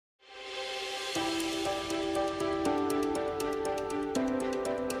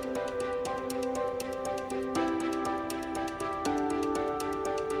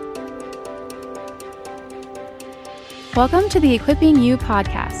Welcome to the Equipping You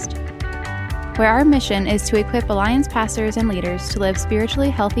podcast, where our mission is to equip Alliance pastors and leaders to live spiritually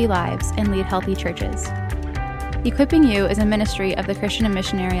healthy lives and lead healthy churches. Equipping You is a ministry of the Christian and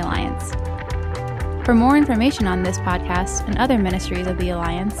Missionary Alliance. For more information on this podcast and other ministries of the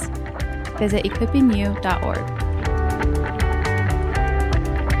Alliance, visit equippingyou.org.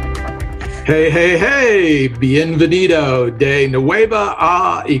 Hey, bienvenido de nueva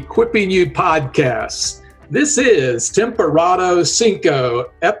a Equipping You podcast. This is Temporada Cinco,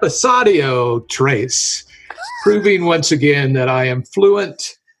 Episodio Tres, proving once again that I am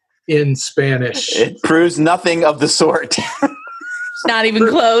fluent in Spanish. It proves nothing of the sort. Not even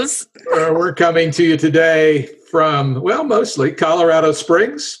close. We're coming to you today from, well, mostly Colorado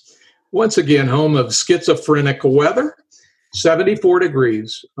Springs. Once again, home of schizophrenic weather, 74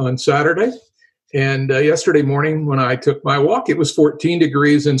 degrees on Saturday. And yesterday morning when I took my walk, it was 14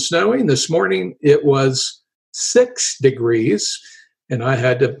 degrees and snowing. This morning it was 6 degrees, and I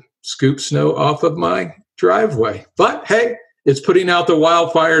had to scoop snow off of my driveway. But hey, it's putting out the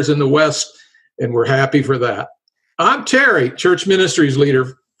wildfires in the West, and we're happy for that. I'm Terry, Church Ministries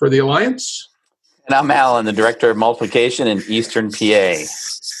Leader for the Alliance. And I'm Alan, the Director of Multiplication in Eastern PA.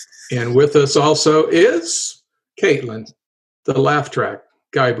 And with us also is Caitlin, the laugh track,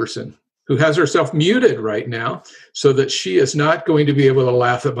 Guyberson, who has herself muted right now so that she is not going to be able to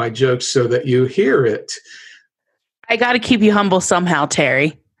laugh at my jokes so that you hear it. I got to keep you humble somehow,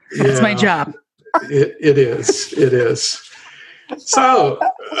 Terry. That's my job. It is. So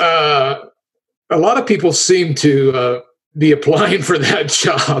a lot of people seem to be applying for that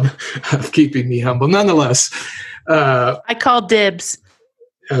job of keeping me humble. Nonetheless. I call dibs.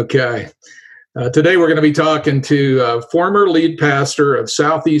 Okay. Today we're going to be talking to former lead pastor of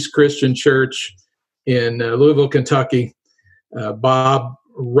Southeast Christian Church in Louisville, Kentucky, Bob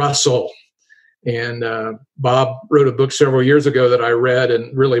Russell. And Bob wrote a book several years ago that I read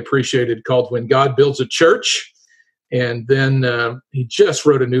and really appreciated called When God Builds a Church. And then he just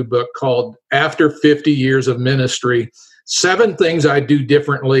wrote a new book called After 50 Years of Ministry, 7 Things I Do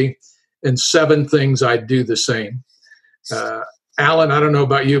Differently and 7 Things I Do the Same. Alan, I don't know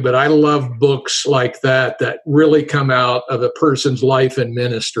about you, but I love books like that really come out of a person's life and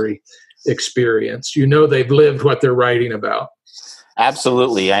ministry experience. You know they've lived what they're writing about.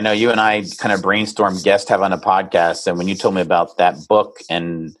 Absolutely. I know you and I kind of brainstormed guests to have on a podcast, and when you told me about that book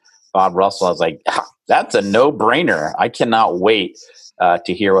and Bob Russell, I was like, that's a no-brainer. I cannot wait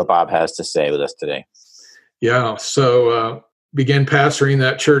to hear what Bob has to say with us today. Yeah, so began pastoring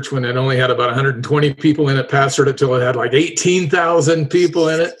that church when it only had about 120 people in it, pastored it till it had like 18,000 people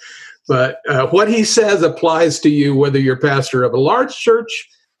in it. But what he says applies to you whether you're pastor of a large church,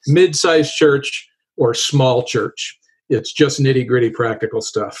 mid-sized church, or small church. It's just nitty-gritty practical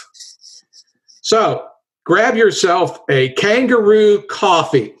stuff. So grab yourself a kangaroo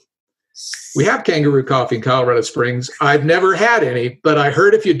coffee. We have kangaroo coffee in Colorado Springs. I've never had any, but I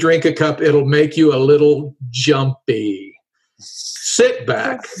heard if you drink a cup, it'll make you a little jumpy. Sit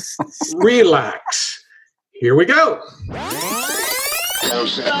back, relax. Here we go.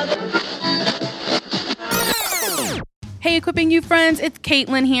 Hey, Equipping You friends, it's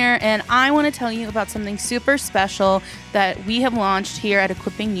Caitlin here, and I want to tell you about something super special that we have launched here at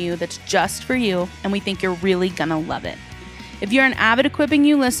Equipping You that's just for you, and we think you're really going to love it. If you're an avid Equipping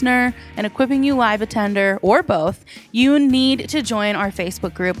You listener, an Equipping You live attender, or both, you need to join our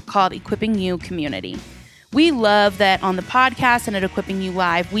Facebook group called Equipping You Community. We love that on the podcast and at Equipping You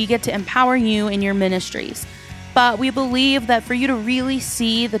Live, we get to empower you in your ministries. But we believe that for you to really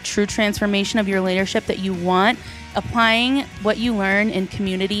see the true transformation of your leadership that you want, applying what you learn in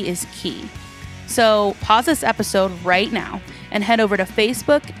community is key. So pause this episode right now and head over to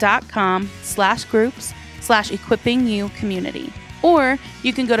facebook.com/groups/equippingyoucommunity. Or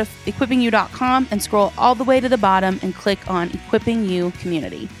you can go to equippingyou.com and scroll all the way to the bottom and click on Equipping You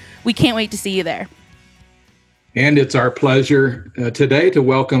Community. We can't wait to see you there. And it's our pleasure today to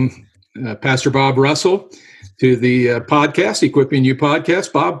welcome Pastor Bob Russell to the podcast, Equipping You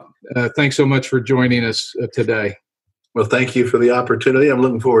podcast. Bob, thanks so much for joining us today. Well, thank you for the opportunity. I'm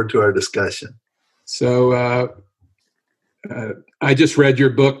looking forward to our discussion. So I just read your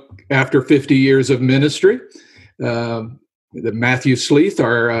book, After 50 Years of Ministry. Matthew Sleeth,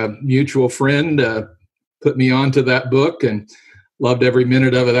 our mutual friend, put me onto that book and loved every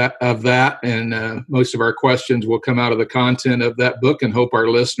minute of that. And most of our questions will come out of the content of that book, and hope our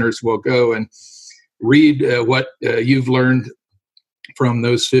listeners will go and read what you've learned from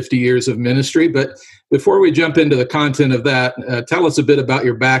those 50 years of ministry. But before we jump into the content of that, tell us a bit about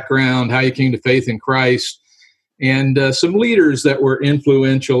your background, how you came to faith in Christ, and some leaders that were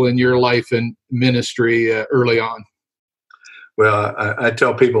influential in your life and ministry early on. Well, I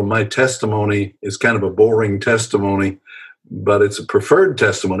tell people my testimony is kind of a boring testimony, but it's a preferred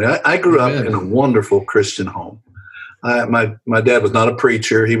testimony. I grew up in a wonderful Christian home. My dad was not a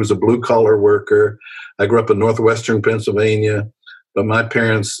preacher. He was a blue-collar worker. I grew up in northwestern Pennsylvania, but my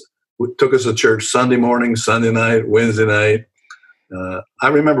parents took us to church Sunday morning, Sunday night, Wednesday night. I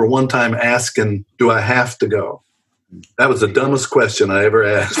remember one time asking, do I have to go? That was the dumbest question I ever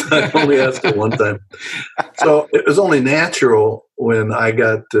asked. I only asked it one time. So it was only natural when I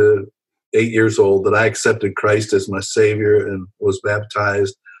got to 8 years old that I accepted Christ as my Savior and was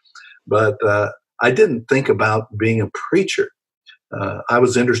baptized. But I didn't think about being a preacher. I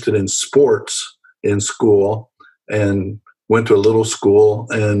was interested in sports in school and went to a little school.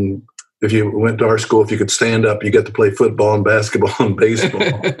 And if you went to our school, if you could stand up, you got to play football and basketball and baseball.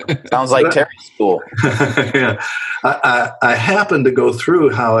 Sounds like Terry's school. Yeah. I happened to go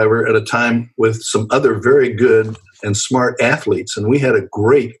through, however, at a time with some other very good and smart athletes, and we had a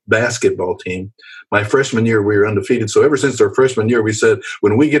great basketball team. My freshman year, we were undefeated. So ever since our freshman year, we said,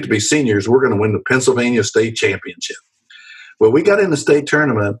 when we get to be seniors, we're going to win the Pennsylvania State Championship. Well, we got in the state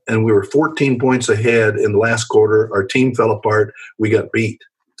tournament, and we were 14 points ahead in the last quarter. Our team fell apart. We got beat.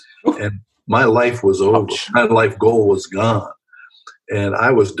 And my life was over. My life goal was gone. And I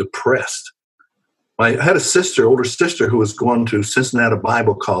was depressed. I had a older sister, who was going to Cincinnati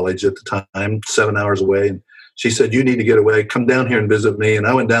Bible College at the time, 7 hours away. And she said, you need to get away. Come down here and visit me. And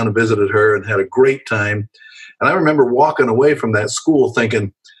I went down and visited her and had a great time. And I remember walking away from that school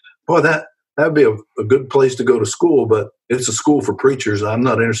thinking, boy, that would be a good place to go to school, but it's a school for preachers. I'm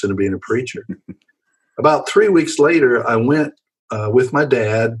not interested in being a preacher. About 3 weeks later, I went with my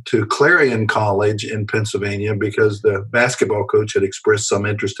dad to Clarion College in Pennsylvania because the basketball coach had expressed some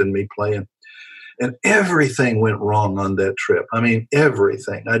interest in me playing. And everything went wrong on that trip. I mean,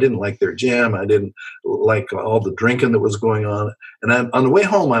 everything. I didn't like their gym. I didn't like all the drinking that was going on. And on the way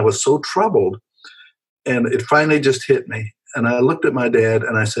home, I was so troubled. And it finally just hit me. And I looked at my dad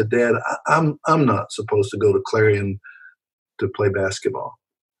and I said, Dad, I'm not supposed to go to Clarion to play basketball.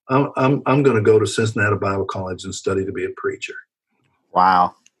 I'm going to go to Cincinnati Bible College and study to be a preacher.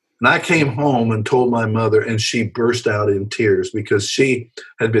 Wow. And I came home and told my mother, and she burst out in tears because she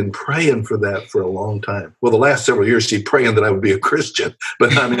had been praying for that for a long time. Well, the last several years, she'd praying that I would be a Christian.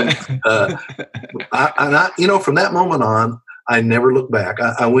 But I mean, from that moment on, I never looked back.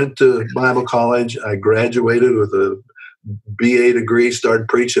 I went to Bible college. I graduated with a BA degree, started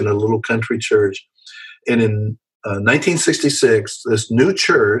preaching at a little country church. And in 1966, this new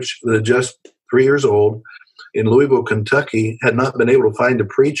church that had just 3 years old in Louisville, Kentucky, had not been able to find a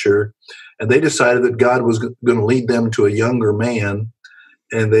preacher, and they decided that God was going to lead them to a younger man,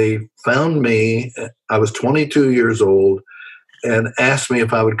 and they found me. I was 22 years old, and asked me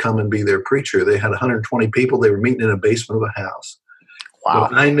if I would come and be their preacher. They had 120 people. They were meeting in a basement of a house. Wow.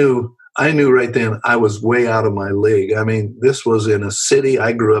 But I knew right then I was way out of my league. I mean, this was in a city.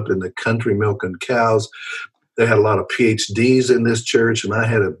 I grew up in the country milking cows. They had a lot of PhDs in this church, and I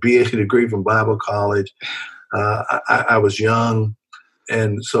had a BA degree from Bible college. I was young,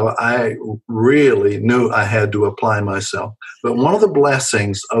 and so I really knew I had to apply myself. But one of the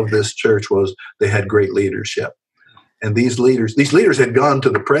blessings of this church was they had great leadership. And these leaders had gone to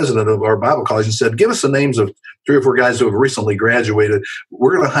the president of our Bible college and said, give us the names of 3 or 4 guys who have recently graduated.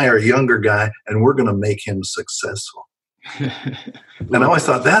 We're going to hire a younger guy, and we're going to make him successful. And I always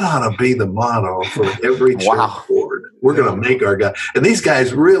thought that ought to be the motto for every church board. We're going to make our guy. And these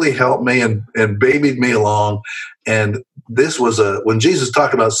guys really helped me and babied me along. And this was when Jesus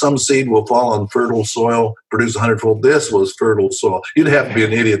talked about some seed will fall on fertile soil, produce 100-fold. This was fertile soil. You'd have to be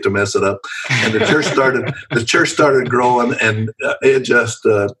an idiot to mess it up. And the church started growing, and it just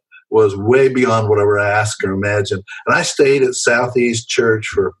was way beyond whatever I asked or imagined. And I stayed at Southeast Church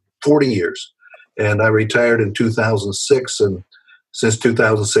for 40 years. And I retired in 2006, and since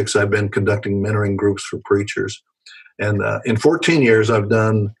 2006, I've been conducting mentoring groups for preachers. And in 14 years, I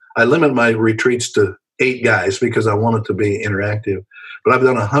limit my retreats to 8 guys because I want it to be interactive. But I've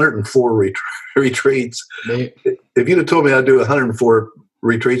done 104 retreats. If you'd have told me I'd do 104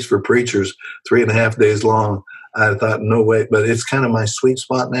 retreats for preachers, 3.5 days long, I thought, no way. But it's kind of my sweet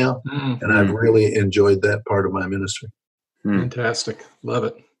spot now, and I've really enjoyed that part of my ministry. Fantastic. Love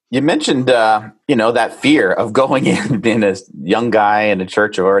it. You mentioned, that fear of going in, being a young guy in a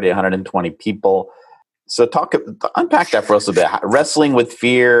church of already 120 people. So unpack that for us a bit. Wrestling with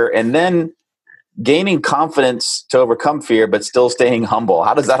fear and then gaining confidence to overcome fear, but still staying humble.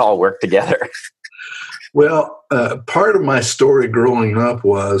 How does that all work together? Well, part of my story growing up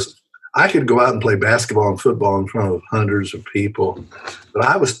was I could go out and play basketball and football in front of hundreds of people, but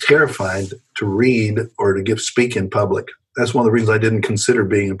I was terrified to read or to speak in public. that's one of the reasons I didn't consider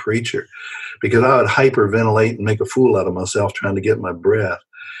being a preacher, because I would hyperventilate and make a fool out of myself trying to get my breath.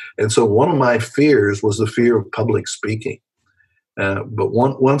 And so one of my fears was the fear of public speaking. But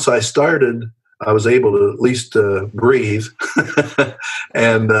once I started, I was able to at least breathe,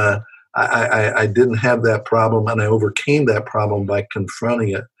 and I didn't have that problem, and I overcame that problem by confronting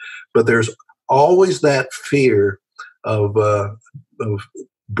it. But there's always that fear of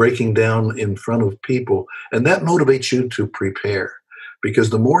breaking down in front of people, and that motivates you to prepare, because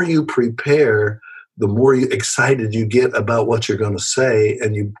the more you prepare, the more excited you get about what you're going to say,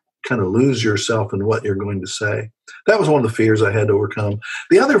 and you kind of lose yourself in what you're going to say. That was one of the fears I had to overcome.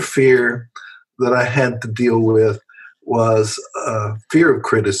 The other fear that I had to deal with was fear of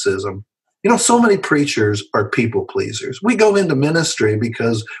criticism. So many preachers are people pleasers. We go into ministry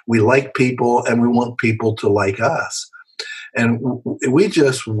because we like people and we want people to like us. And we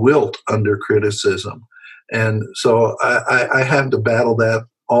just wilt under criticism. And so I have to battle that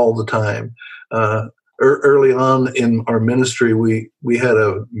all the time. Early on in our ministry, we had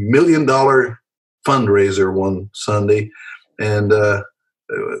 $1 million fundraiser one Sunday, and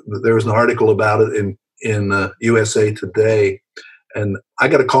there was an article about it in USA Today. And I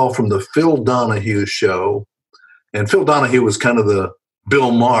got a call from the Phil Donahue show, and Phil Donahue was kind of the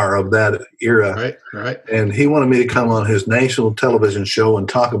Bill Maher of that era. Right. And he wanted me to come on his national television show and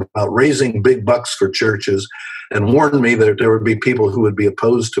talk about raising big bucks for churches, and warned me that there would be people who would be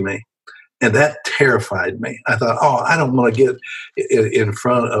opposed to me. And that terrified me. I thought, I don't want to get in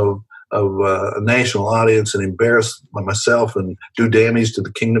front of a national audience and embarrass myself and do damage to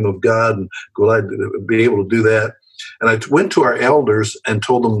the kingdom of God, and will I be able to do that? And I went to our elders and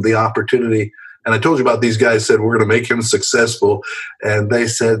told them the opportunity. And I told you about these guys said, we're going to make him successful. And they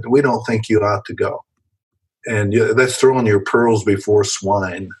said, we don't think you ought to go. And that's throwing your pearls before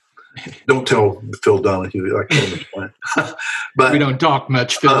swine. Don't tell Phil Donahue I call him swine. But we don't talk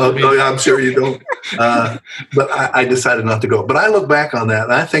much, Phil. I'm sure you don't. But I decided not to go. But I look back on that,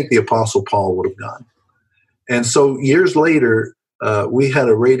 and I think the Apostle Paul would have gone. And so years later, we had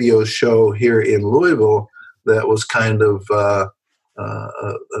a radio show here in Louisville that was kind of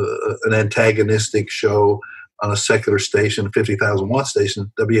an antagonistic show on a secular station, 50,000 watt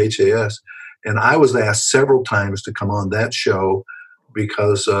station, WHAS. And I was asked several times to come on that show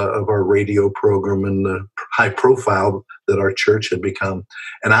because of our radio program and the high profile that our church had become.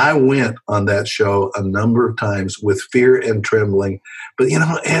 And I went on that show a number of times with fear and trembling. But,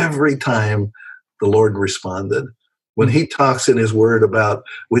 every time the Lord responded. When he talks in his word about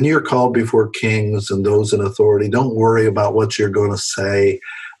when you're called before kings and those in authority, don't worry about what you're going to say.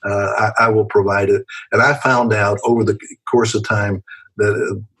 I will provide it. And I found out over the course of time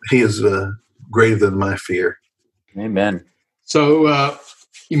that he is greater than my fear. Amen. So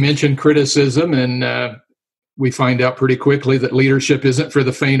you mentioned criticism, and we find out pretty quickly that leadership isn't for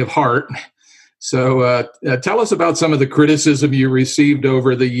the faint of heart. So tell us about some of the criticism you received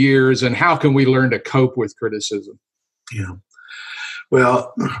over the years, and how can we learn to cope with criticism? Yeah.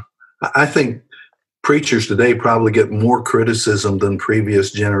 Well, I think preachers today probably get more criticism than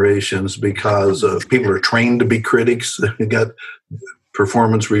previous generations because people are trained to be critics. You got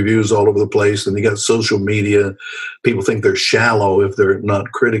performance reviews all over the place, and you got social media. People think they're shallow if they're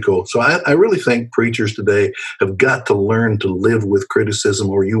not critical. So I really think preachers today have got to learn to live with criticism,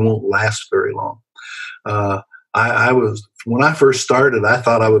 or you won't last very long. When I first started, I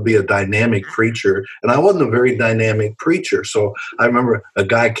thought I would be a dynamic preacher, and I wasn't a very dynamic preacher. So I remember a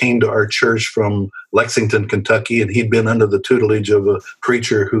guy came to our church from Lexington, Kentucky, and he'd been under the tutelage of a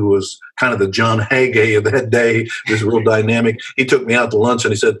preacher who was kind of the John Hagee of that day. He was real dynamic. He took me out to lunch,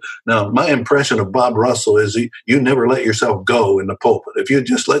 and he said, now, my impression of Bob Russell is you never let yourself go in the pulpit. If you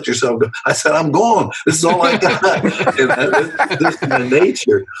just let yourself go. I said, I'm gone. This is all I got. And this is my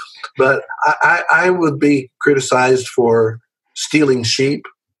nature. But I would be criticized for stealing sheep,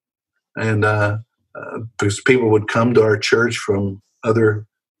 and because people would come to our church from other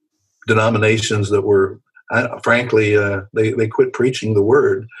denominations that were, frankly, they quit preaching the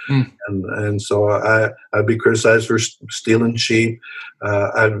word, and so I'd be criticized for stealing sheep.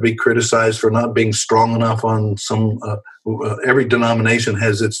 I'd be criticized for not being strong enough on some. Every denomination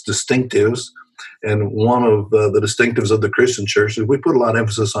has its distinctives. And one of the distinctives of the Christian church is we put a lot of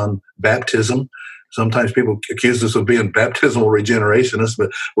emphasis on baptism. Sometimes people accuse us of being baptismal regenerationists,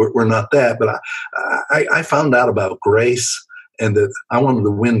 but we're not that. But I found out about grace, and that I wanted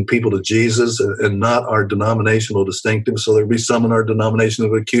to win people to Jesus and not our denominational distinctives. So there'd be some in our denomination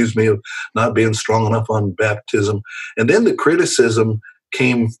that would accuse me of not being strong enough on baptism. And then the criticism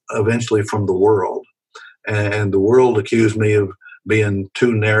came eventually from the world. And the world accused me of being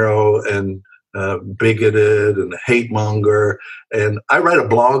too narrow and bigoted and hate monger. And I write a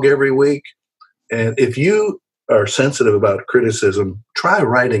blog every week. And if you are sensitive about criticism, try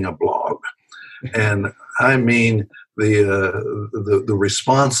writing a blog. And I mean, the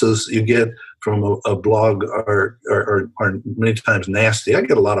responses you get from a blog are many times nasty. I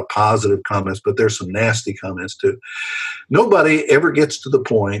get a lot of positive comments, but there's some nasty comments too. Nobody ever gets to the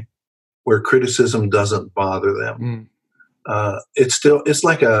point where criticism doesn't bother them. It's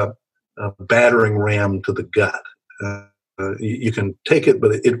like a battering ram to the gut. You can take it,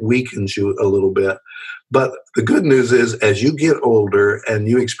 but it weakens you a little bit. But the good news is, as you get older and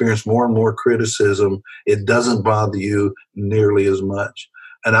you experience more and more criticism, it doesn't bother you nearly as much.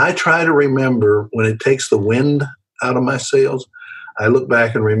 And I try to remember, when it takes the wind out of my sails, I look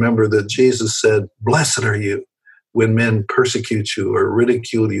back and remember that Jesus said, "Blessed are you when men persecute you or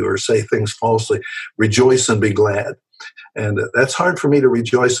ridicule you or say things falsely. Rejoice and be glad." And that's hard for me to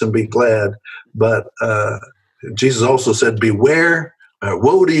rejoice and be glad, but Jesus also said, "Beware,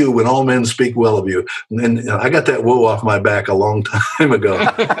 woe to you when all men speak well of you." And I got that woe off my back a long time ago.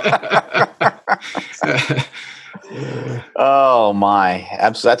 Oh my,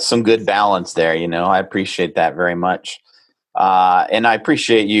 that's some good balance there. I appreciate that very much. And I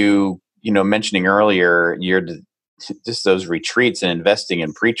appreciate you mentioning earlier, just those retreats and investing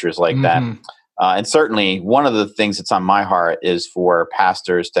in preachers like that. And certainly one of the things that's on my heart is for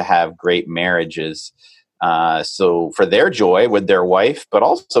pastors to have great marriages. So for their joy with their wife, but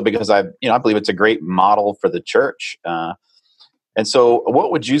also because I believe it's a great model for the church. And so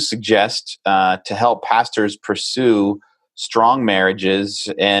what would you suggest to help pastors pursue strong marriages,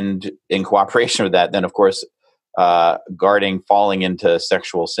 and in cooperation with that, then of course, guarding falling into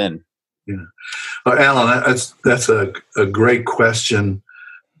sexual sin? Yeah. Well, Alan, that's a great question.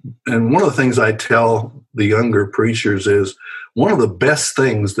 And one of the things I tell the younger preachers is, one of the best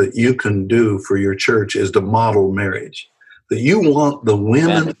things that you can do for your church is to model marriage. That you want the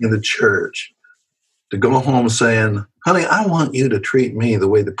women in the church to go home saying, "Honey, I want you to treat me the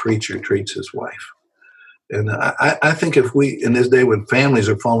way the preacher treats his wife." And I think if we, in this day when families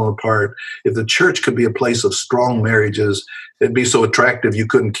are falling apart, if the church could be a place of strong marriages, it'd be so attractive you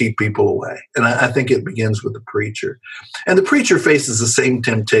couldn't keep people away. And I think it begins with the preacher. And the preacher faces the same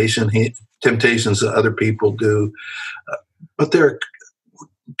temptations that other people do. But there are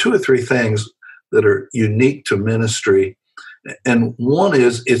 2 or 3 things that are unique to ministry. And one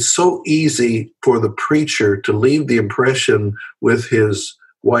is, it's so easy for the preacher to leave the impression with his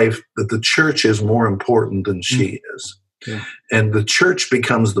wife that the church is more important than she is. Yeah. And the church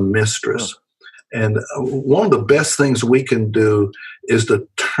becomes the mistress. Yeah. And one of the best things we can do is to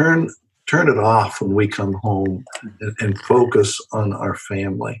turn it off when we come home and focus on our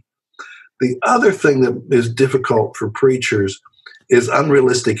family. The other thing that is difficult for preachers is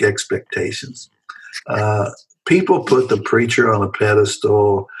unrealistic expectations. People put the preacher on a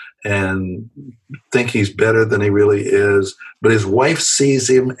pedestal and think he's better than he really is, but his wife sees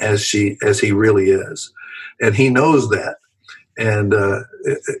him as he really is, and he knows that. And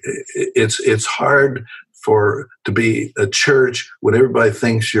it's hard to be a church when everybody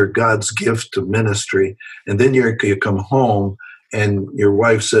thinks you're God's gift to ministry, and then you come home and your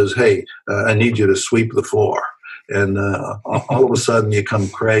wife says, "Hey, I need you to sweep the floor." And all of a sudden you come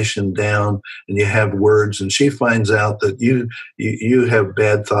crashing down and you have words, and she finds out that you have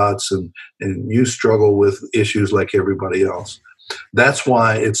bad thoughts and you struggle with issues like everybody else. That's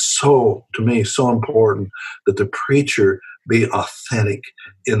why it's to me, so important that the preacher be authentic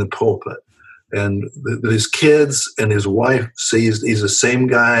in the pulpit. And his kids and his wife sees he's the same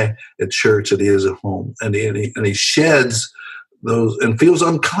guy at church that he is at home. And he sheds those and feels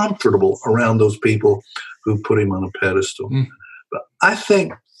uncomfortable around those people who put him on a pedestal. But I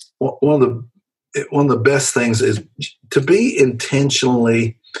think one of the best things is to be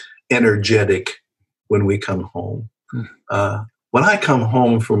intentionally energetic when we come home. When I come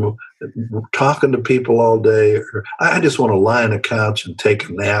home from talking to people all day, or I just want to lie on a couch and take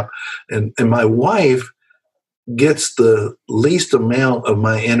a nap, and my wife gets the least amount of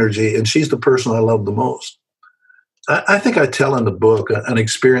my energy, and she's the person I love the most. I think I tell in the book an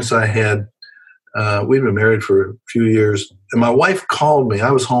experience I had. We'd been married for a few years, and my wife called me.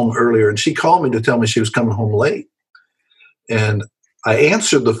 I was home earlier, and she called me to tell me she was coming home late. And I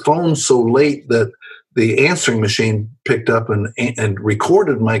answered the phone so late that the answering machine picked up and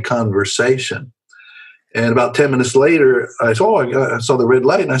recorded my conversation. And about 10 minutes later, I saw the red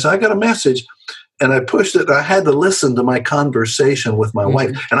light, and I said, "I got a message." And I pushed it. I had to listen to my conversation with my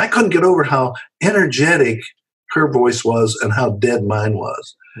wife, and I couldn't get over how energetic her voice was and how dead mine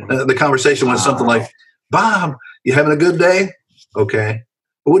was. The conversation was something like, "Bob, you having a good day? Okay.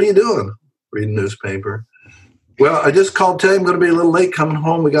 What are you doing? reading newspaper. Well, I just called to tell you I'm going to be a little late coming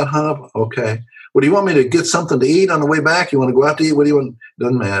home. We got hung up. Okay. Well, do you want me to get something to eat on the way back? You want to go out to eat? What do you want?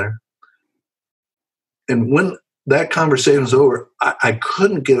 Doesn't matter. And when that conversation was over, I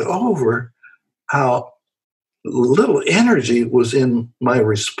couldn't get over how little energy was in my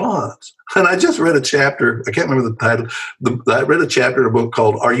response. And I just read a chapter, I can't remember the title, I read a chapter in a book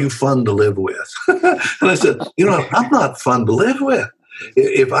called Are You Fun to Live With? And I said, I'm not fun to live with.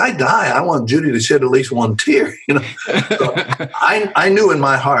 If I die, I want Judy to shed at least one tear. So I knew in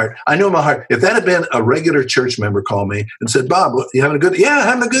my heart, if that had been a regular church member called me and said, Bob, you having a good day? Yeah,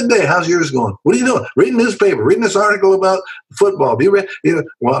 having a good day. How's yours going? What are you doing? Reading newspaper, reading this article about football. Do you read?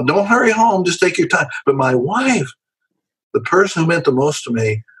 Well, don't hurry home. Just take your time. But my wife, the person who meant the most to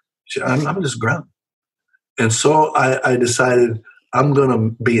me, I'm just grunt. And so I decided I'm going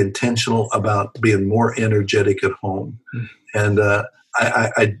to be intentional about being more energetic at home. And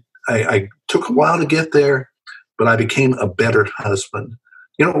I took a while to get there, but I became a better husband.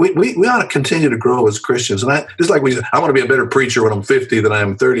 We ought to continue to grow as Christians. And just like we said, I want to be a better preacher when I'm 50 than I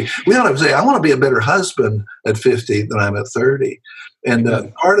am 30. We ought to say, I want to be a better husband at 50 than I'm at 30.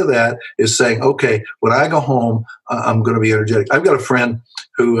 And part of that is saying, okay, when I go home, I'm going to be energetic. I've got a friend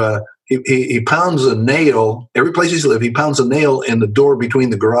who he pounds a nail, every place he's lived, he pounds a nail in the door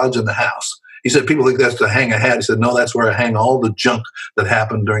between the garage and the house. He said, people think that's to hang a hat. He said, no, that's where I hang all the junk that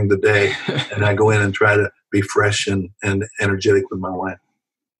happened during the day. And I go in and try to be fresh and energetic with my wife.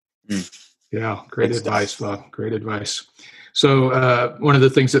 Yeah, great advice, Bob. Great advice. So one of the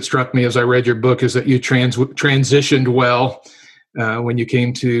things that struck me as I read your book is that you transitioned well when you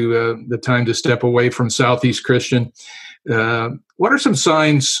came to the time to step away from Southeast Christian. What are some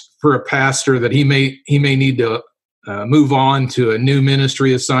signs for a pastor that he may need to move on to a new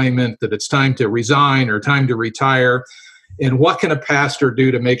ministry assignment, that it's time to resign or time to retire? And what can a pastor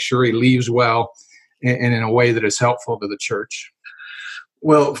do to make sure he leaves well and in a way that is helpful to the church?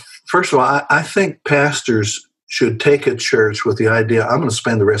 Well, first of all, I think pastors should take a church with the idea, I'm going to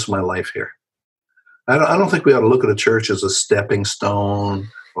spend the rest of my life here. I don't think we ought to look at a church as a stepping stone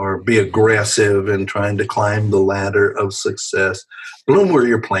or be aggressive in trying to climb the ladder of success. Bloom where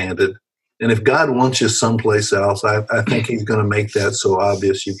you're planted. And if God wants you someplace else, I think he's going to make that so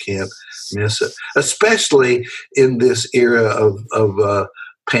obvious you can't miss it. Especially in this era of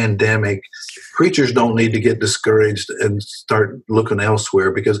pandemic, preachers don't need to get discouraged and start looking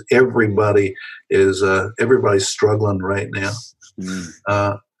elsewhere because everybody's struggling right now.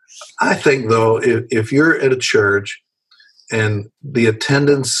 I think, though, if you're at a church and the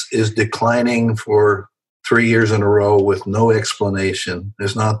attendance is declining for 3 years in a row with no explanation,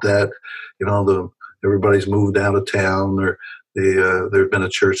 it's not that everybody's moved out of town or there's been a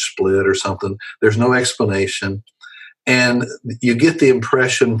church split or something. There's no explanation. And you get the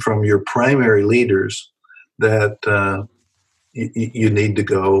impression from your primary leaders that you need to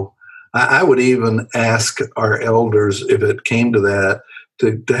go. I would even ask our elders, if it came to that,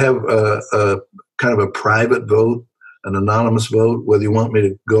 to have a kind of a private vote, an anonymous vote, whether you want me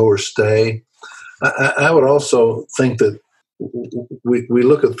to go or stay. I would also think that we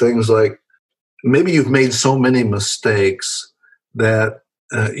look at things like maybe you've made so many mistakes that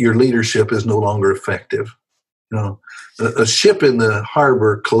your leadership is no longer effective. A ship in the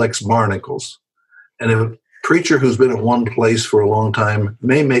harbor collects barnacles, and a preacher who's been at one place for a long time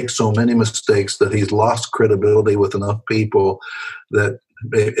may make so many mistakes that he's lost credibility with enough people that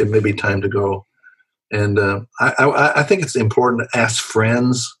it may be time to go. And I think it's important to ask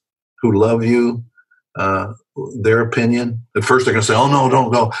friends who love you their opinion. At first they're going to say, oh, no,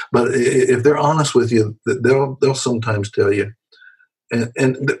 don't go. But if they're honest with you, they'll sometimes tell you.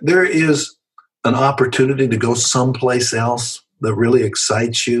 And there is an opportunity to go someplace else that really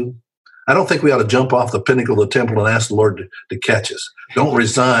excites you. I don't think we ought to jump off the pinnacle of the temple and ask the Lord to catch us. Don't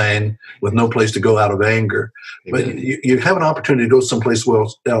resign with no place to go out of anger. Amen. But you have an opportunity to go someplace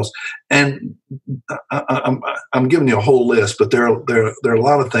else. And I'm giving you a whole list, but there are a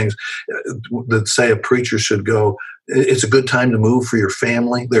lot of things that say a preacher should go. It's a good time to move for your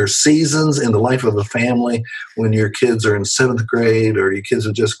family. There are seasons in the life of a family when your kids are in 7th grade or your kids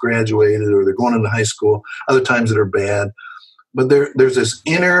have just graduated or they're going into high school, other times that are bad. But there's this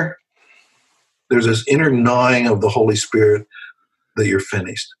inner gnawing of the Holy Spirit that you're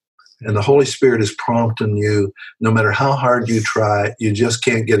finished. And the Holy Spirit is prompting you, no matter how hard you try, you just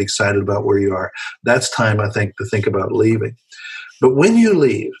can't get excited about where you are. That's time, I think, to think about leaving. But when you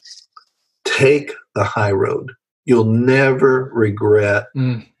leave, take the high road. You'll never regret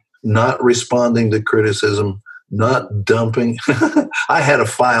not responding to criticism, not dumping. I had a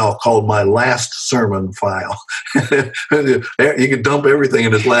file called my last sermon file. You can dump everything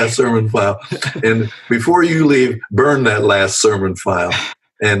in this last sermon file. And before you leave, burn that last sermon file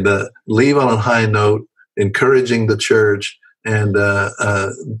and leave on a high note, encouraging the church, and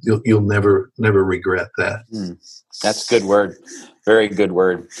you'll never regret that. That's a good word. Very good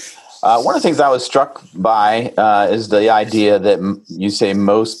word. One of the things I was struck by is the idea that you say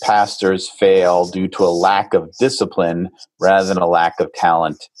most pastors fail due to a lack of discipline rather than a lack of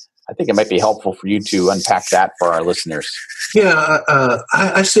talent. I think it might be helpful for you to unpack that for our listeners. Yeah,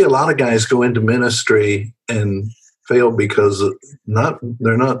 I see a lot of guys go into ministry and fail because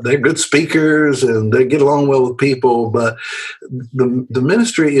they're good speakers and they get along well with people, but the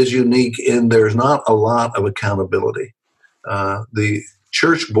ministry is unique in there's not a lot of accountability. The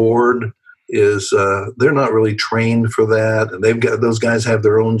church board is they're not really trained for that, and those guys have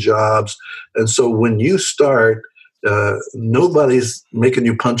their own jobs, and so when you start, nobody's making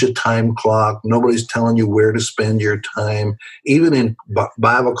you punch a time clock. Nobody's telling you where to spend your time. Even in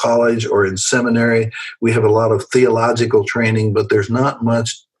Bible college or in seminary, we have a lot of theological training, but there's not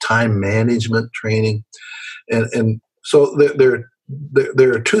much time management training, and so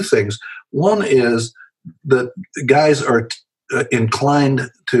there are two things. One is that guys are inclined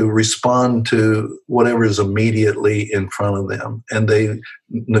to respond to whatever is immediately in front of them, and they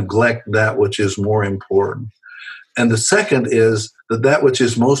neglect that which is more important. And the second is that which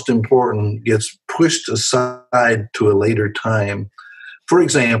is most important gets pushed aside to a later time. For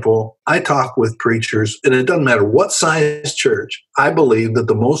example, I talk with preachers, and it doesn't matter what size church. I believe that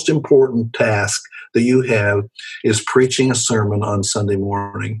the most important task that you have is preaching a sermon on Sunday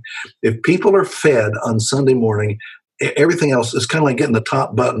morning. If people are fed on Sunday morning, everything else is kind of like getting the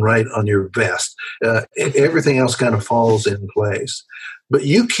top button right on your vest. Everything else kind of falls in place. But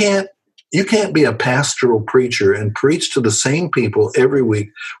you can't be a pastoral preacher and preach to the same people every week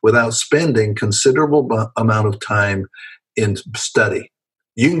without spending considerable amount of time in study.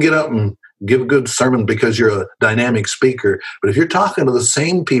 You can get up and give a good sermon because you're a dynamic speaker, but if you're talking to the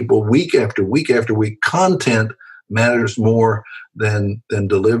same people week after week after week, content matters more than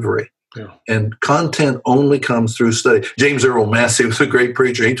delivery. Yeah. And content only comes through study. James Earl Massey was a great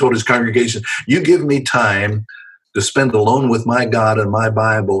preacher. He told his congregation, you give me time to spend alone with my God and my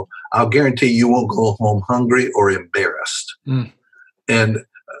Bible, I'll guarantee you won't go home hungry or embarrassed. And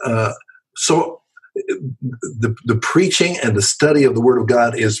so the preaching and the study of the Word of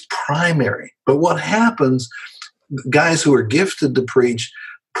God is primary. But what happens, guys who are gifted to preach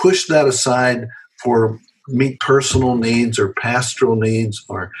push that aside for meet personal needs or pastoral needs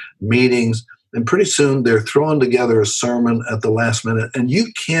or meetings, and pretty soon they're throwing together a sermon at the last minute, and you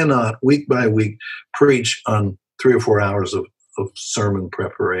cannot week by week preach on 3 or 4 hours of sermon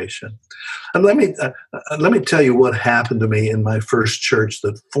preparation. And let me tell you what happened to me in my first church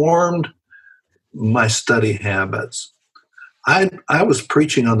that formed my study habits. I was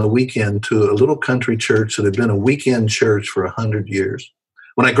preaching on the weekend to a little country church that had been a weekend church for 100 years.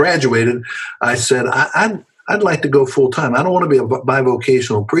 When I graduated, I said, I'd like to go full-time. I don't want to be a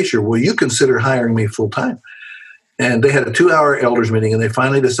bivocational preacher. Will you consider hiring me full-time? And they had a 2-hour elders meeting, and they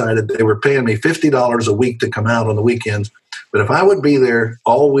finally decided they were paying me $50 a week to come out on the weekends. But if I would be there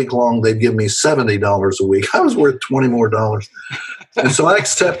all week long, they'd give me $70 a week. I was worth $20 more. And so I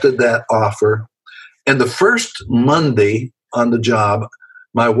accepted that offer. And the first Monday on the job,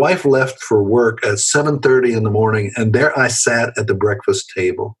 my wife left for work at 7:30 in the morning, and there I sat at the breakfast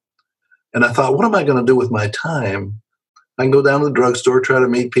table. And I thought, what am I going to do with my time? I can go down to the drugstore, try to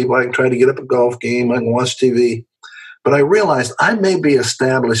meet people. I can try to get up a golf game. I can watch TV. But I realized I may be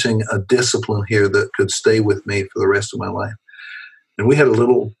establishing a discipline here that could stay with me for the rest of my life. And we had a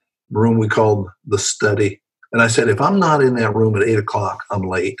little room we called the study. And I said, if I'm not in that room at 8 o'clock, I'm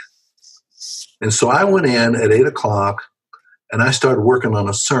late. And so I went in at 8 o'clock, and I started working on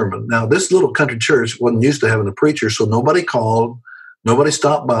a sermon. Now, this little country church wasn't used to having a preacher, so nobody called. Nobody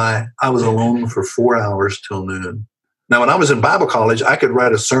stopped by. I was alone for 4 hours till noon. Now, when I was in Bible college, I could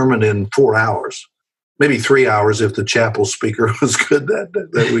write a sermon in 4 hours, maybe 3 hours if the chapel speaker was good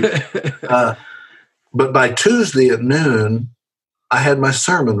that week. But by Tuesday at noon, I had my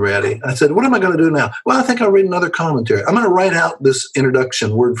sermon ready. I said, what am I going to do now? Well, I think I'll read another commentary. I'm going to write out this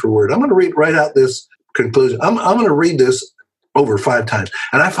introduction word for word. I'm going to write out this conclusion. I'm going to read this over 5 times.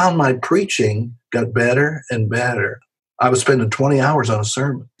 And I found my preaching got better and better. I was spending 20 hours on a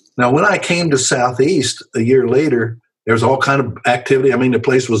sermon. Now, when I came to Southeast a year later, there was all kind of activity. I mean, the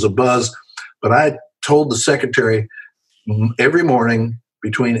place was abuzz. But I told the secretary, every morning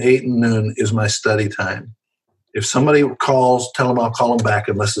between 8 and noon is my study time. If somebody calls, tell them I'll call them back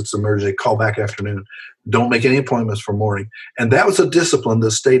unless it's emergency. Call back afternoon. Don't make any appointments for morning. And that was a discipline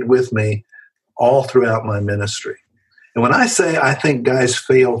that stayed with me all throughout my ministry. And when I say I think guys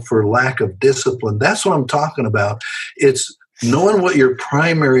fail for lack of discipline, that's what I'm talking about. It's knowing what your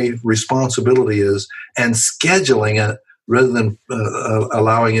primary responsibility is and scheduling it rather than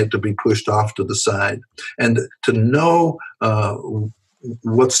allowing it to be pushed off to the side. And to know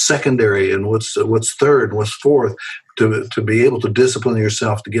what's secondary and what's third and what's fourth, to be able to discipline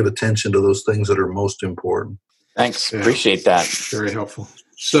yourself to give attention to those things that are most important. Thanks. Appreciate that. Very helpful.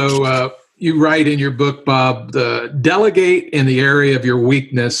 So you write in your book, Bob, delegate in the area of your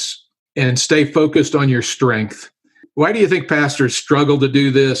weakness and stay focused on your strength. Why do you think pastors struggle to do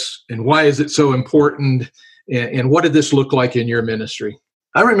this, and why is it so important? And what did this look like in your ministry?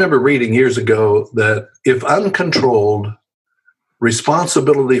 I remember reading years ago that if uncontrolled,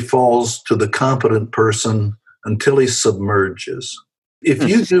 responsibility falls to the competent person until he submerges. If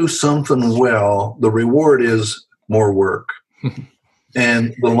you do something well, the reward is more work.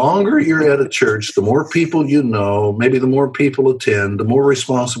 And the longer you're at a church, the more people you know, maybe the more people attend, the more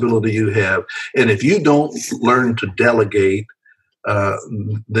responsibility you have. And if you don't learn to delegate,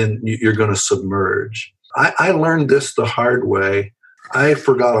 then you're going to submerge. I learned this the hard way. I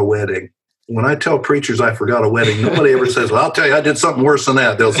forgot a wedding. When I tell preachers I forgot a wedding, nobody ever says, well, I'll tell you, I did something worse than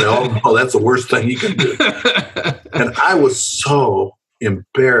that. They'll say, oh, no, that's the worst thing you can do. And I was so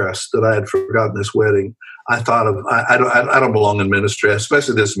embarrassed that I had forgotten this wedding. I thought of, I don't belong in ministry,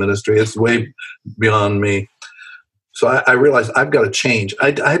 especially this ministry. It's way beyond me. So I realized I've got to change.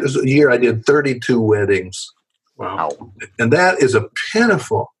 I was a year I did 32 weddings. Wow. And that is a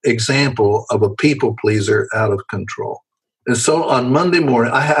pitiful example of a people pleaser out of control. And so on Monday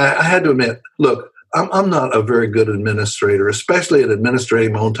morning, I had to admit, look, I'm not a very good administrator, especially at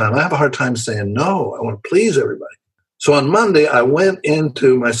administrating my own time. I have a hard time saying no. I want to please everybody. So on Monday, I went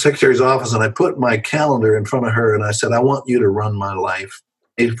into my secretary's office and I put my calendar in front of her and I said, I want you to run my life.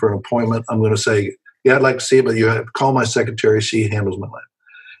 For an appointment, I'm going to say, yeah, I'd like to see you, but you have to call my secretary. She handles my life.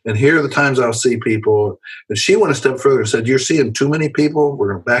 And here are the times I'll see people. And she went a step further and said, you're seeing too many people.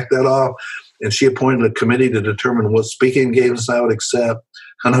 We're going to back that off. And she appointed a committee to determine what speaking engagements I would accept.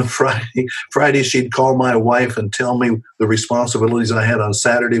 And on Friday, she'd call my wife and tell me the responsibilities I had on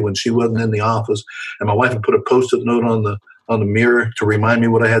Saturday when she wasn't in the office. And my wife would put a Post-it note on the mirror to remind me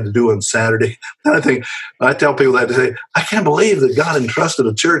what I had to do on Saturday. And I tell people that to say, I can't believe that God entrusted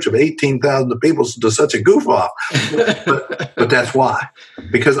a church of 18,000 people to such a goof off. But that's why.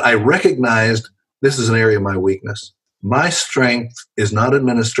 Because I recognized this is an area of my weakness. My strength is not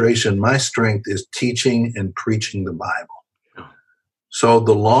administration. My strength is teaching and preaching the Bible. So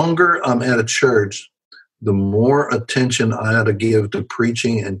the longer I'm at a church, the more attention I ought to give to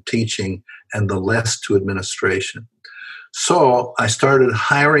preaching and teaching and the less to administration. So I started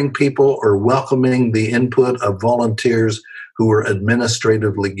hiring people or welcoming the input of volunteers who were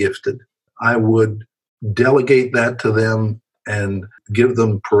administratively gifted. I would delegate that to them and give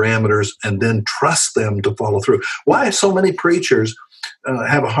them parameters and then trust them to follow through. Why so many preachers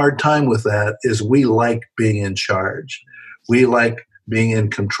have a hard time with that is we like being in charge. We like being in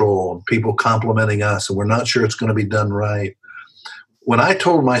control, people complimenting us, and we're not sure it's going to be done right. When I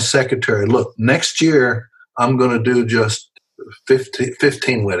told my secretary, look, next year I'm going to do just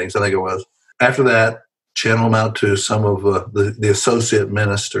 15 weddings, I think it was. After that, channel them out to some of the associate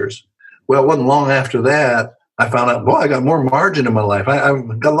ministers. Well, it wasn't long after that, I found out, boy, I got more margin in my life. I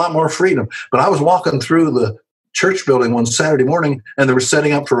got a lot more freedom. But I was walking through the church building one Saturday morning, and they were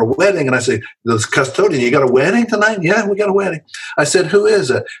setting up for a wedding. And I said, the custodian, you got a wedding tonight? Yeah, we got a wedding. I said, who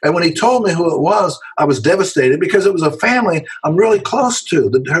is it? And when he told me who it was, I was devastated because it was a family I'm really close to,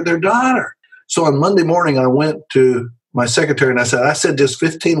 their daughter. So on Monday morning, I went to my secretary and I said just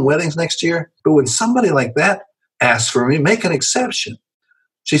 15 weddings next year. But when somebody like that asks for me, make an exception.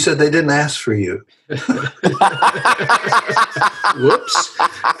 She said, they didn't ask for you. Whoops.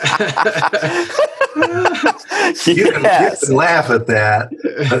 You can laugh at that,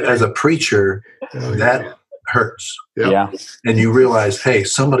 but as a preacher, that hurts. Yeah. And you realize, hey,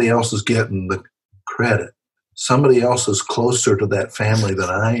 somebody else is getting the credit. Somebody else is closer to that family than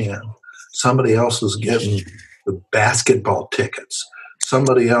I am. Somebody else is getting the basketball tickets.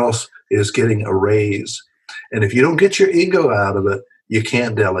 Somebody else is getting a raise. And if you don't get your ego out of it, you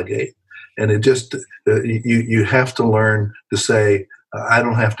can't delegate. And it just, you have to learn to say, I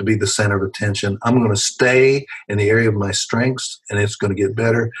don't have to be the center of attention. I'm going to stay in the area of my strengths, and it's going to get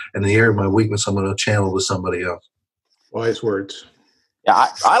better. And the area of my weakness, I'm going to channel to somebody else. Wise words. Yeah,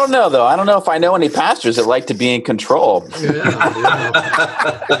 I don't know, though. I don't know if I know any pastors that like to be in control. You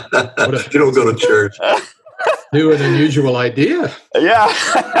don't go to church. New and unusual idea. Yeah.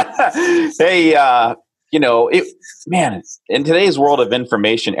 Hey, in today's world of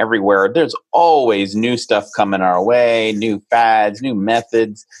information everywhere, there's always new stuff coming our way, new fads, new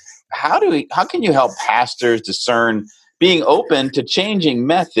methods. How can you help pastors discern being open to changing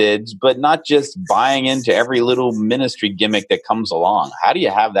methods, but not just buying into every little ministry gimmick that comes along? How do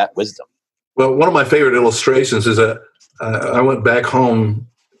you have that wisdom? Well, one of my favorite illustrations is that I went back home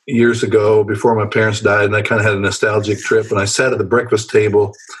years ago before my parents died, and I kind of had a nostalgic trip. And I sat at the breakfast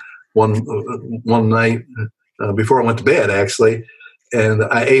table one night before I went to bed, actually, and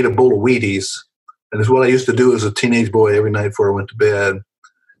I ate a bowl of Wheaties. And it's what I used to do as a teenage boy every night before I went to bed.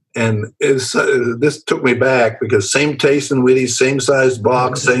 And this took me back because same taste in Wheaties, same size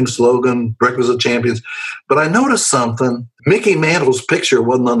box, same slogan, Breakfast of Champions. But I noticed something. Mickey Mantle's picture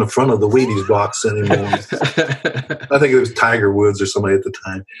wasn't on the front of the Wheaties box anymore. I think it was Tiger Woods or somebody at the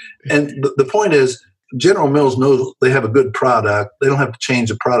time. And the point is, General Mills knows they have a good product. They don't have to change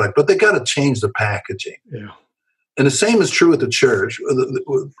the product, but they got to change the packaging. Yeah. And the same is true with the church.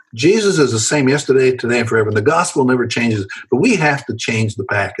 Jesus is the same yesterday, today, and forever. And the gospel never changes, but we have to change the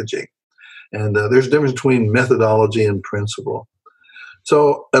packaging. And there's a difference between methodology and principle.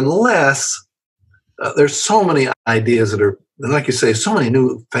 So unless there's so many ideas that are, like you say, so many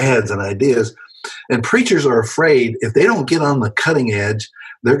new fads and ideas, and preachers are afraid if they don't get on the cutting edge,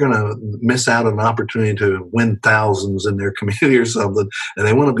 they're going to miss out on an opportunity to win thousands in their community or something. And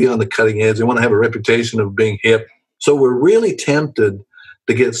they want to be on the cutting edge. They want to have a reputation of being hip. So we're really tempted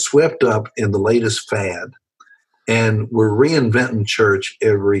to get swept up in the latest fad, and we're reinventing church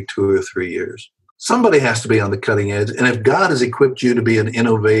every 2 or 3 years. Somebody has to be on the cutting edge, and if God has equipped you to be an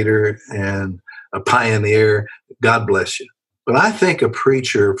innovator and a pioneer, God bless you. But I think a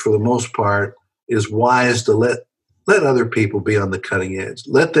preacher, for the most part, is wise to let other people be on the cutting edge.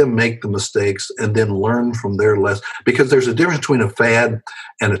 Let them make the mistakes and then learn from their lessons, because there's a difference between a fad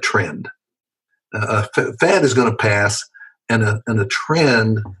and a trend. A fad is going to pass, and a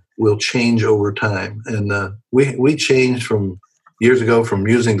trend will change over time. And we changed from years ago from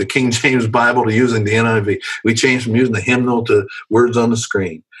using the King James Bible to using the NIV. We changed from using the hymnal to words on the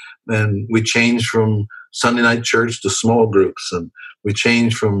screen. And we changed from Sunday night church to small groups. And we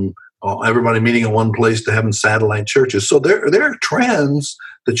changed from everybody meeting in one place to having satellite churches. So there are trends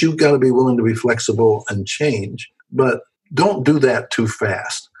that you've got to be willing to be flexible and change. But don't do that too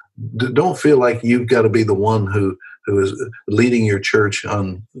fast. Don't feel like you've got to be the one who is leading your church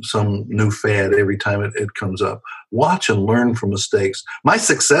on some new fad every time it comes up. Watch and learn from mistakes. My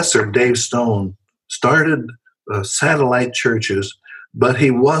successor, Dave Stone, started satellite churches, but he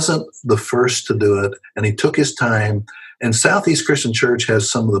wasn't the first to do it, and he took his time. And Southeast Christian Church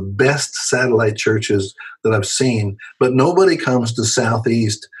has some of the best satellite churches that I've seen, but nobody comes to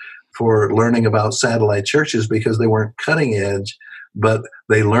Southeast for learning about satellite churches because they weren't cutting edge, but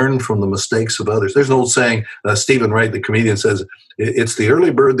they learn from the mistakes of others. There's an old saying, Stephen Wright, the comedian, says, it's the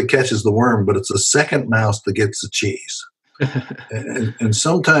early bird that catches the worm, but it's the second mouse that gets the cheese. and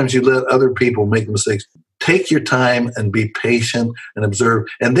sometimes you let other people make mistakes. Take your time and be patient and observe,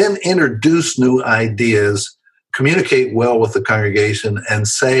 and then introduce new ideas, communicate well with the congregation, and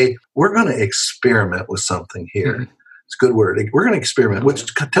say, we're going to experiment with something here. Mm-hmm. It's a good word. We're going to experiment,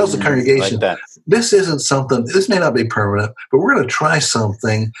 which tells the congregation, like this isn't something, this may not be permanent, but we're going to try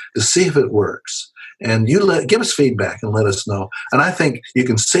something to see if it works. And give us feedback and let us know. And I think you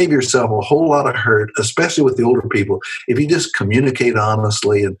can save yourself a whole lot of hurt, especially with the older people, if you just communicate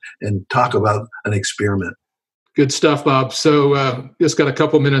honestly and talk about an experiment. Good stuff, Bob. So just got a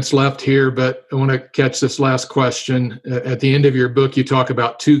couple minutes left here, but I want to catch this last question. At the end of your book, you talk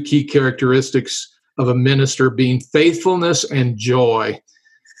about two key characteristics of a minister being faithfulness and joy.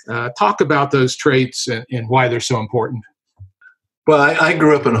 Talk about those traits and why they're so important. Well, I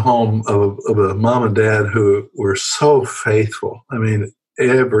grew up in a home of a mom and dad who were so faithful. I mean,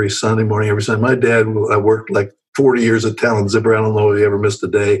 every Sunday morning, every Sunday. My dad, I worked like 40 years at Talon Zipper. I don't know if he ever missed a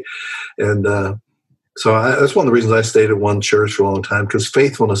day. And so that's one of the reasons I stayed at one church for a long time, because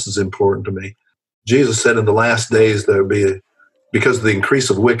faithfulness is important to me. Jesus said in the last days there would be, because of the increase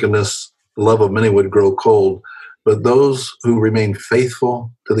of wickedness, the love of many would grow cold. But those who remain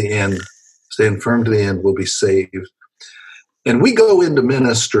faithful to the end, stand firm to the end, will be saved. And we go into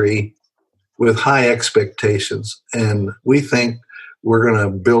ministry with high expectations, and we think we're going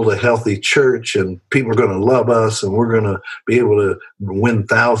to build a healthy church and people are going to love us and we're going to be able to win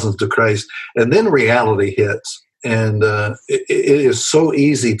thousands to Christ. And then reality hits, and it is so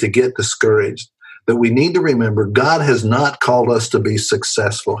easy to get discouraged. That we need to remember God has not called us to be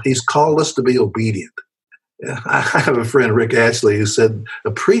successful. He's called us to be obedient. I have a friend, Rick Ashley, who said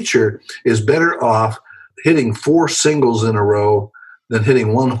a preacher is better off hitting 4 singles in a row than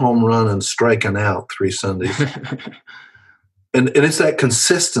hitting 1 home run and striking out 3 Sundays. And it's that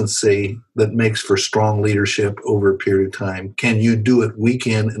consistency that makes for strong leadership over a period of time. Can you do it week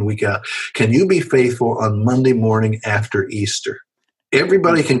in and week out? Can you be faithful on Monday morning after Easter?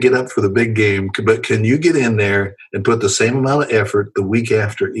 Everybody can get up for the big game, but can you get in there and put the same amount of effort the week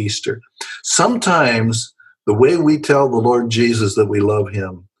after Easter? Sometimes the way we tell the Lord Jesus that we love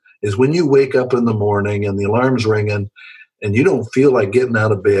him is when you wake up in the morning and the alarm's ringing and you don't feel like getting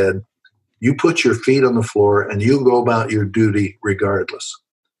out of bed, you put your feet on the floor and you go about your duty regardless.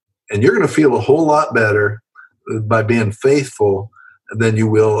 And you're going to feel a whole lot better by being faithful than you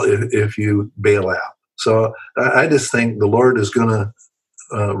will if you bail out. So I just think the Lord is going to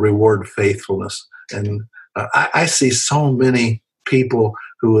reward faithfulness. And I see so many people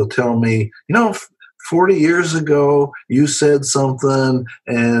who will tell me, 40 years ago, you said something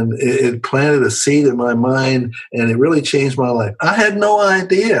and it planted a seed in my mind and it really changed my life. I had no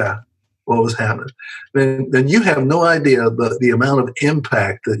idea what was happening. Then you have no idea the amount of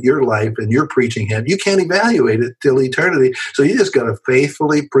impact that your life and your preaching had. You can't evaluate it till eternity. So you just got to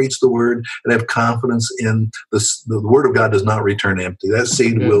faithfully preach the word and have confidence in the word of God does not return empty. That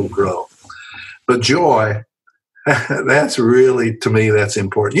seed will grow. But joy, that's really, to me, that's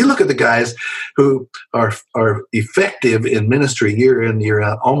important. You look at the guys who are effective in ministry year in, year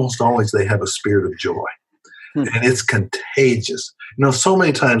out, almost always they have a spirit of joy. And it's contagious. So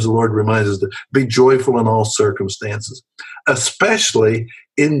many times the Lord reminds us to be joyful in all circumstances, especially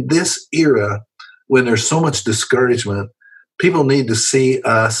in this era when there's so much discouragement. People need to see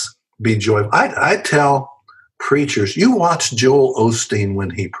us be joyful. I tell preachers, you watch Joel Osteen when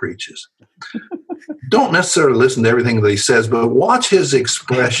he preaches. Don't necessarily listen to everything that he says, but watch his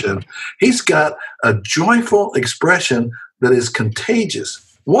expression. He's got a joyful expression that is contagious.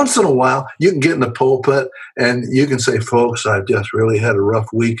 Once in a while, you can get in the pulpit and you can say, folks, I've just really had a rough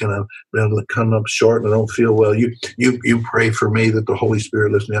week and I've been coming up short and I don't feel well. You pray for me that the Holy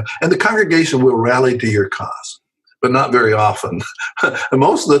Spirit lifts me up. And the congregation will rally to your cause, but not very often. And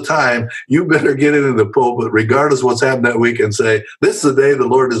most of the time, you better get into the pulpit, regardless of what's happened that week, and say, this is the day the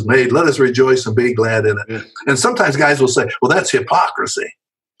Lord has made. Let us rejoice and be glad in it. Yeah. And sometimes guys will say, well, that's hypocrisy.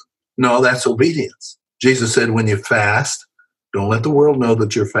 No, that's obedience. Jesus said, when you fast, don't let the world know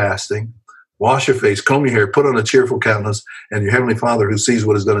that you're fasting. Wash your face, comb your hair, put on a cheerful countenance, and your Heavenly Father who sees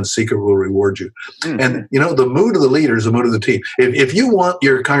what is done in secret will reward you. Mm-hmm. And, the mood of the leader is the mood of the team. If you want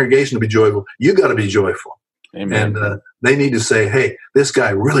your congregation to be joyful, you got to be joyful. Amen. And they need to say, hey, this guy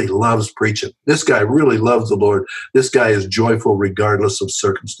really loves preaching. This guy really loves the Lord. This guy is joyful regardless of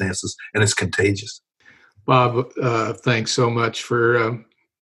circumstances, and it's contagious. Bob, thanks so much for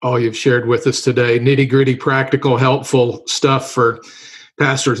all you've shared with us today. Nitty-gritty, practical, helpful stuff for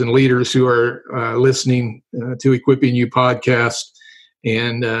pastors and leaders who are listening to Equipping You podcast.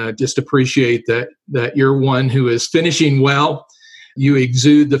 And just appreciate that you're one who is finishing well. You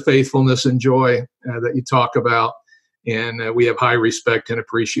exude the faithfulness and joy that you talk about. And we have high respect and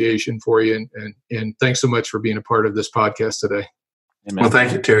appreciation for you. And thanks so much for being a part of this podcast today. Amen. Well,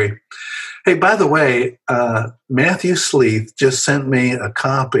 thank you, Terry. Hey, by the way, Matthew Sleeth just sent me a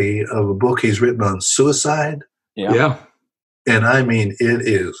copy of a book he's written on suicide. Yeah. And I mean, it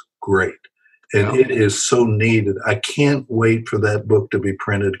is great. And it is so needed. I can't wait for that book to be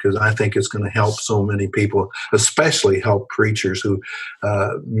printed because I think it's going to help so many people, especially help preachers who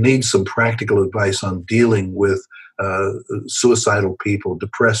need some practical advice on dealing with suicidal people,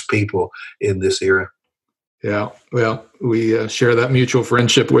 depressed people in this era. Yeah, well, we share that mutual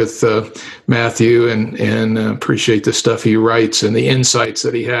friendship with Matthew and appreciate the stuff he writes and the insights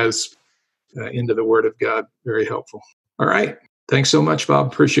that he has into the Word of God. Very helpful. All right. Thanks so much, Bob.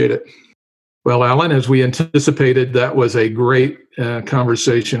 Appreciate it. Well, Alan, as we anticipated, that was a great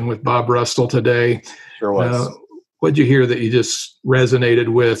conversation with Bob Russell today. Sure was. What did you hear that you just resonated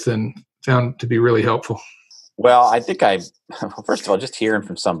with and found to be really helpful? Well, I think first of all, just hearing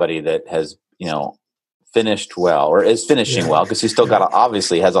from somebody that has, finished well or is finishing well, because he still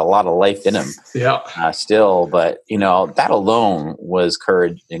obviously has a lot of life in him still. But, that alone was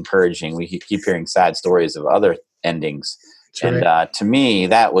encouraging. We keep hearing sad stories of other endings. That's and right. To me,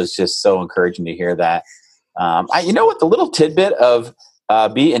 that was just so encouraging to hear that. The little tidbit of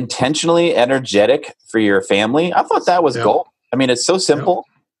be intentionally energetic for your family, I thought that was gold. I mean, it's so simple.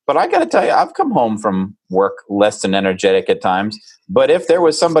 But I got to tell you, I've come home from work less than energetic at times. But if there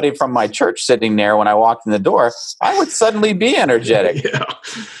was somebody from my church sitting there when I walked in the door, I would suddenly be energetic.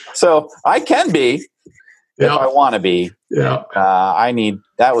 So I can be if I want to be. Yeah.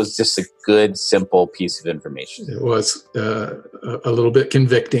 That was just a good, simple piece of information. It was a little bit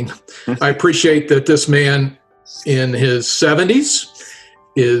convicting. I appreciate that this man in his 70s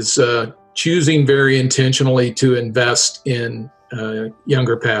is choosing very intentionally to invest in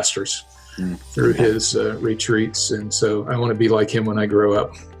younger pastors through his retreats. And so I want to be like him when I grow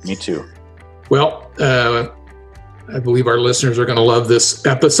up. Me too. Well, I believe our listeners are going to love this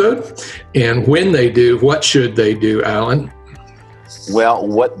episode. And when they do, what should they do, Alan? Well,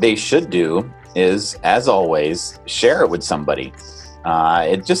 what they should do is, as always, share it with somebody.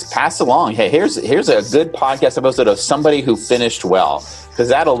 Just pass along. Hey, here's a good podcast episode of somebody who finished well, because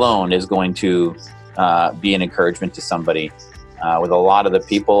that alone is going to be an encouragement to somebody. With a lot of the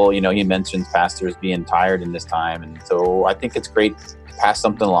people, he mentions pastors being tired in this time, and so I think it's great to pass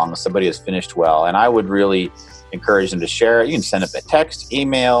something along. Somebody has finished well, and I would really encourage them to share it. You can send it a text,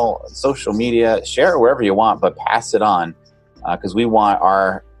 email, social media, share it wherever you want, but pass it on, because we want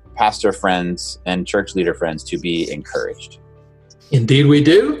our pastor friends and church leader friends to be encouraged. Indeed we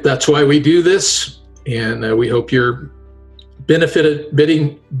do. That's why we do this. And we hope you're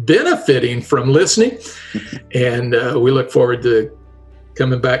benefiting from listening. And we look forward to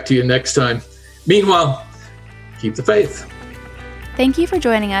coming back to you next time. Meanwhile, keep the faith. Thank you for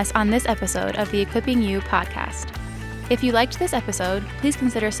joining us on this episode of the Equipping You podcast. If you liked this episode, please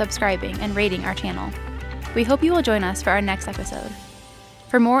consider subscribing and rating our channel. We hope you will join us for our next episode.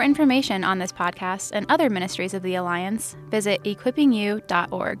 For more information on this podcast and other ministries of the Alliance, visit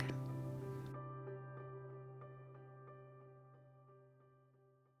equippingyou.org.